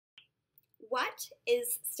What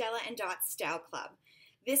is Stella and Dot Style Club?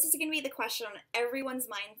 This is going to be the question on everyone's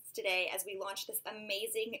minds today as we launch this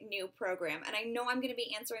amazing new program. And I know I'm going to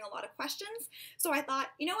be answering a lot of questions. So I thought,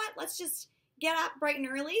 you know what, let's just get up bright and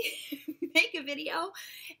early, make a video,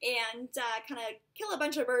 and kind of kill a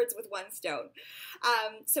bunch of birds with one stone.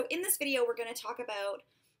 So in this video, we're going to talk about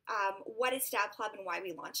what is Style Club and why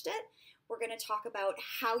we launched it. We're going to talk about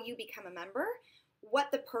how you become a member,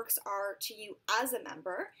 what the perks are to you as a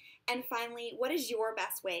member, and finally, what is your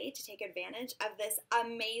best way to take advantage of this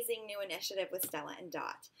amazing new initiative with Stella and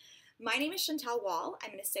Dot. My name is Chantal.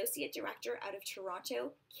 I'm an Associate Director out of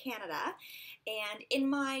Toronto, Canada, and in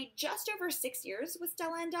my just over 6 years with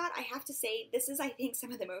Stella and Dot, I have to say this is, I think,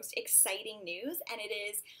 some of the most exciting news, and it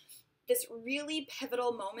is this really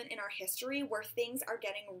pivotal moment in our history where things are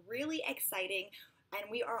getting really exciting and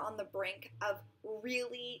we are on the brink of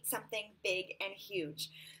really something big and huge.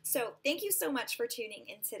 So thank you so much for tuning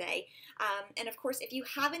in today. And of course, if you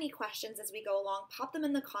have any questions as we go along, pop them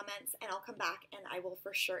in the comments and I'll come back and I will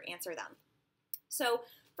for sure answer them. So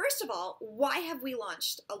first of all, why have we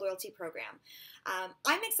launched a loyalty program?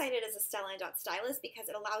 I'm excited as a Stella and Dot stylist because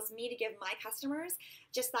it allows me to give my customers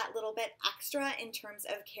just that little bit extra in terms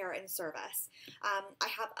of care and service. I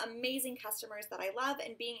have amazing customers that I love,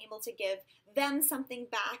 and being able to give them something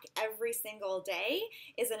back every single day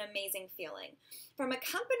is an amazing feeling. From a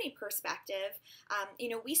company perspective,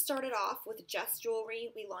 we started off with just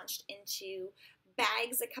jewelry. We launched into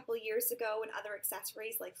bags a couple years ago and other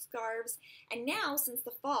accessories like scarves, and now since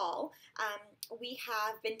the fall we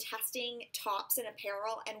have been testing tops and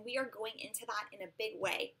apparel, and we are going into that in a big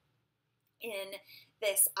way in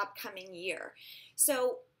this upcoming year.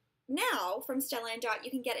 So now from Stella and Dot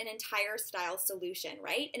you can get an entire style solution,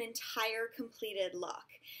 right? An entire completed look,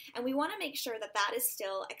 and we want to make sure that that is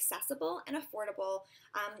still accessible and affordable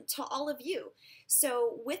to all of you.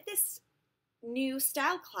 So with this new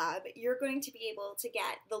Style Club, you're going to be able to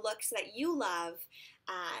get the looks that you love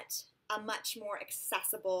at a much more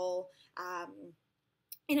accessible,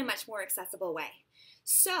 in a much more accessible way.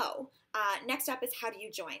 So next up is, how do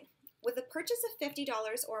you join? With a purchase of $50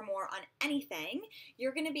 or more on anything,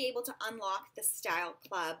 you're going to be able to unlock the Style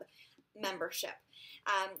Club membership.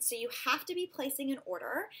 So you have to be placing an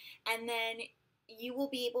order, and then you will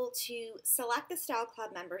be able to select the Style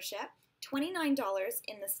Club membership, $29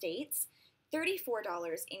 in the States,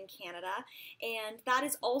 $34 in Canada, and that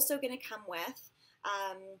is also going to come with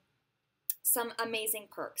some amazing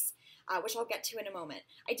perks, which I'll get to in a moment.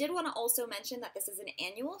 I did want to also mention that this is an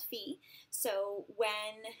annual fee, so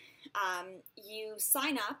when you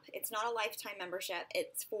sign up, it's not a lifetime membership,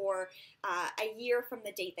 it's for a year from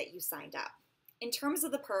the date that you signed up. In terms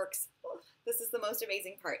of the perks, this is the most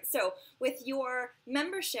amazing part. So with your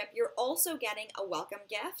membership, you're also getting a welcome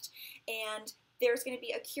gift, and there's going to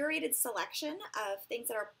be a curated selection of things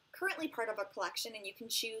that are currently part of a collection, and you can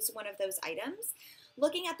choose one of those items.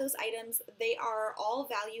 Looking at those items, they are all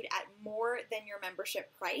valued at more than your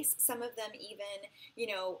membership price. Some of them even,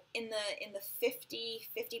 in the $50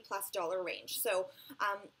 plus range. So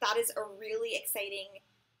that is a really exciting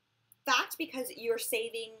fact because you're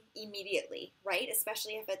saving immediately, right?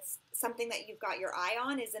 Especially if it's something that you've got your eye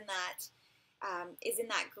on is in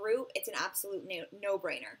that group. It's an absolute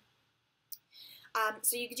no-brainer.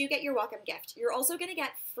 So you do get your welcome gift. You're also going to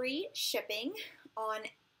get free shipping on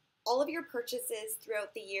all of your purchases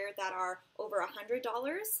throughout the year that are over $100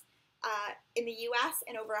 in the US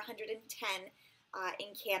and over $110 in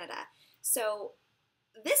Canada. So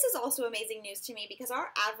this is also amazing news to me because our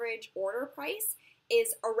average order price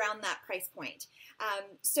is around that price point.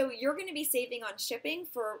 So you're going to be saving on shipping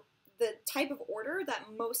for the type of order that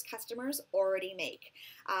most customers already make,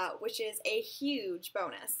 which is a huge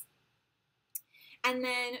bonus. And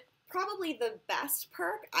then probably the best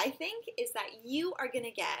perk, I think, is that you are going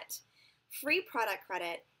to get free product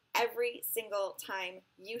credit every single time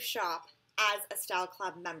you shop as a Style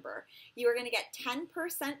Club member. You are going to get 10%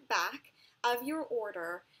 back of your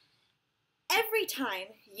order every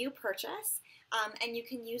time you purchase, and you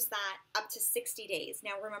can use that up to 60 days.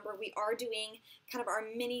 Now remember, we are doing kind of our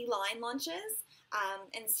mini line launches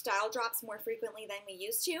and style drops more frequently than we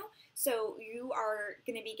used to, so you are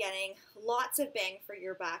going to be getting lots of bang for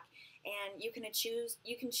your buck, and you can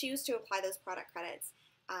choose to apply those product credits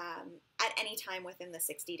at any time within the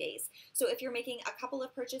 60 days. So if you're making a couple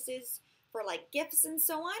of purchases for like gifts and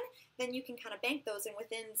so on, then you can kind of bank those, and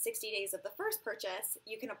within 60 days of the first purchase,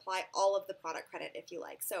 you can apply all of the product credit if you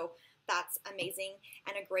like. So that's amazing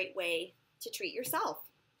and a great way to treat yourself.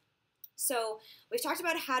 So we've talked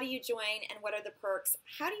about how do you join and what are the perks.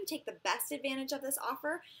 How do you take the best advantage of this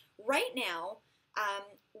offer? Right now,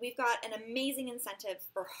 we've got an amazing incentive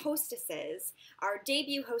for hostesses, our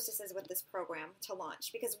debut hostesses with this program to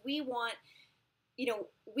launch, because we want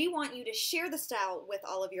you to share the style with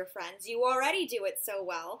all of your friends. You already do it so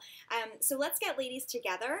well. So let's get ladies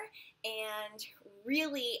together and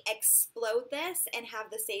really explode this and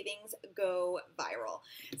have the savings go viral.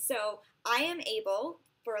 So I am able,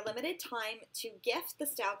 for a limited time, to gift the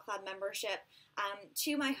Style Club membership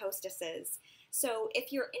to my hostesses. So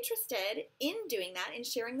if you're interested in doing that and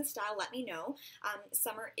sharing the style, let me know.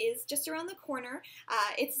 Summer is just around the corner.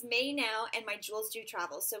 It's May now, and my jewels do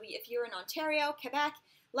travel. So if you're in Ontario, Quebec,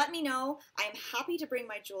 let me know. I'm happy to bring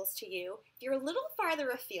my jewels to you. If you're a little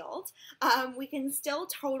farther afield, we can still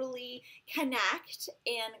totally connect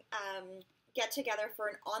and get together for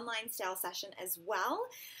an online style session as well.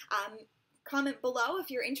 Comment below if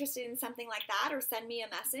you're interested in something like that, or send me a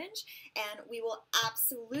message, and we will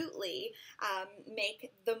absolutely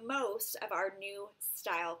make the most of our new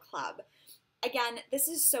style club. Again, this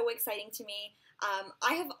is so exciting to me.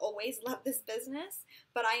 I have always loved this business,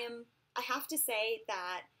 but I have to say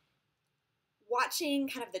that watching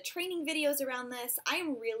kind of the training videos around this, I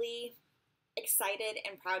am really excited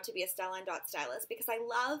and proud to be a Stella Dot stylist, because I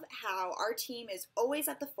love how our team is always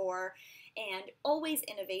at the fore and always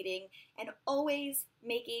innovating and always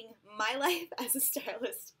making my life as a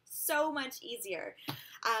stylist so much easier.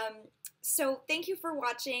 So thank you for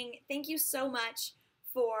watching. Thank you so much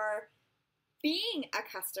for being a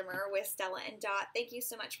customer with Stella and Dot. Thank you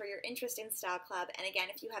so much for your interest in Style Club. And again,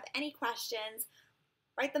 if you have any questions,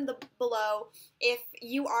 write them below. If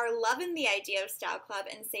you are loving the idea of Style Club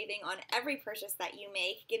and saving on every purchase that you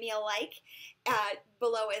make, give me a like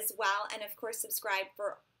below as well. And of course, subscribe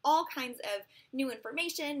for all kinds of new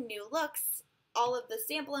information, new looks, all of the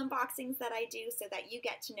sample unboxings that I do, so that you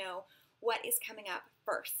get to know what is coming up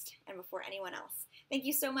first and before anyone else. Thank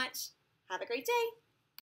you so much. Have a great day.